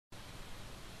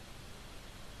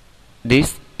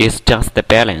This is just the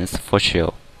balance for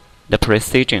show. The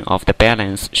precision of the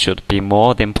balance should be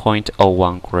more than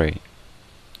 0.01 grain.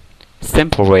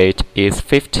 Sample rate is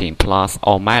 15 plus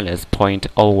or minus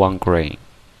 0.01 grain.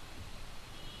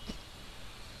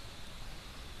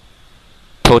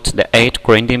 Put the 8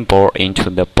 grinding ball into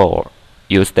the bowl.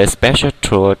 Use the special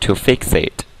tool to fix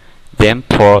it. Then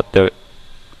pour the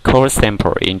core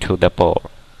sample into the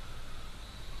bowl.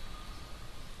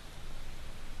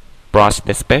 Brush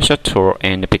the special tool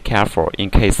and be careful in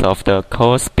case of the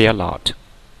core spill out.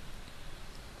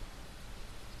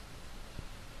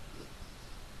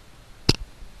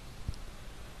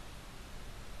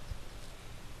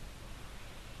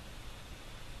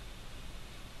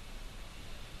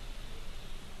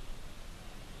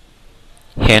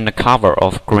 Hand the cover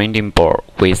of grinding bowl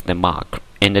with the mark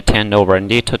and turn over a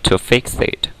little to fix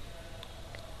it.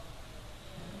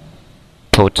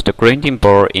 Put the grinding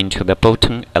bowl into the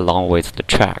bottom along with the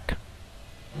track.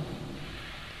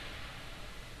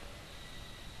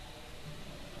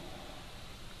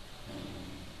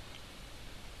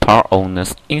 Power on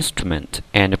the instrument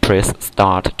and press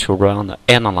start to run the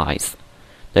analyze.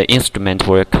 The instrument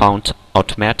will count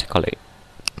automatically.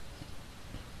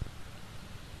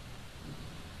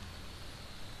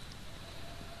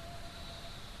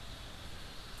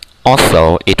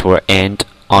 Also, it will end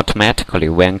automatically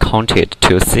when counted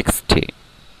to 60.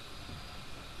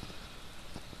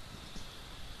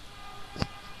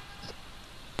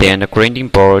 Then the grinding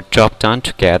ball drop down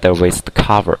together with the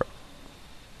cover.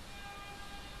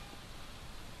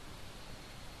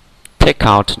 Take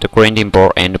out the grinding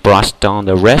ball and brush down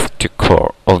the residue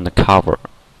core on the cover.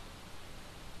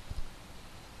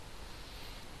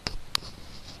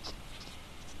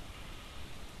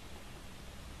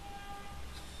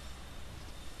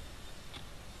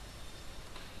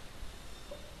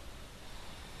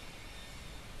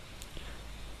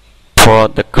 Pour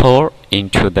the core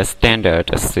into the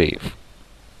standard sieve.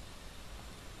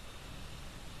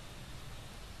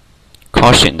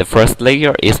 Caution, the first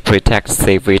layer is protect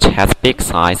sieve which has big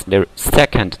size, the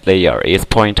second layer is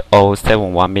 0.071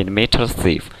 mm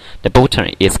sieve, the bottom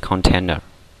is container.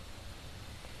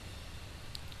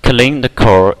 Clean the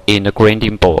core in the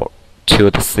grinding bowl to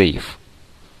the sieve.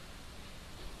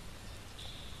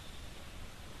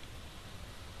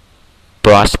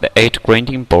 Brush the 8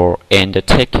 grinding ball and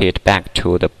take it back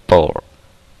to the bowl.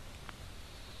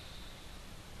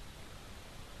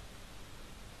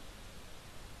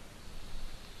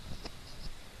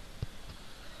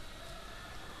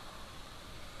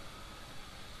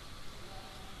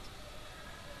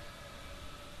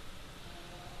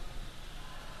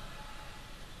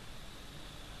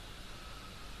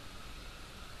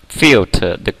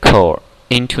 Filter the core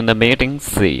into the milling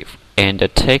sieve and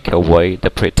take away the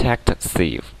protected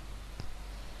sieve.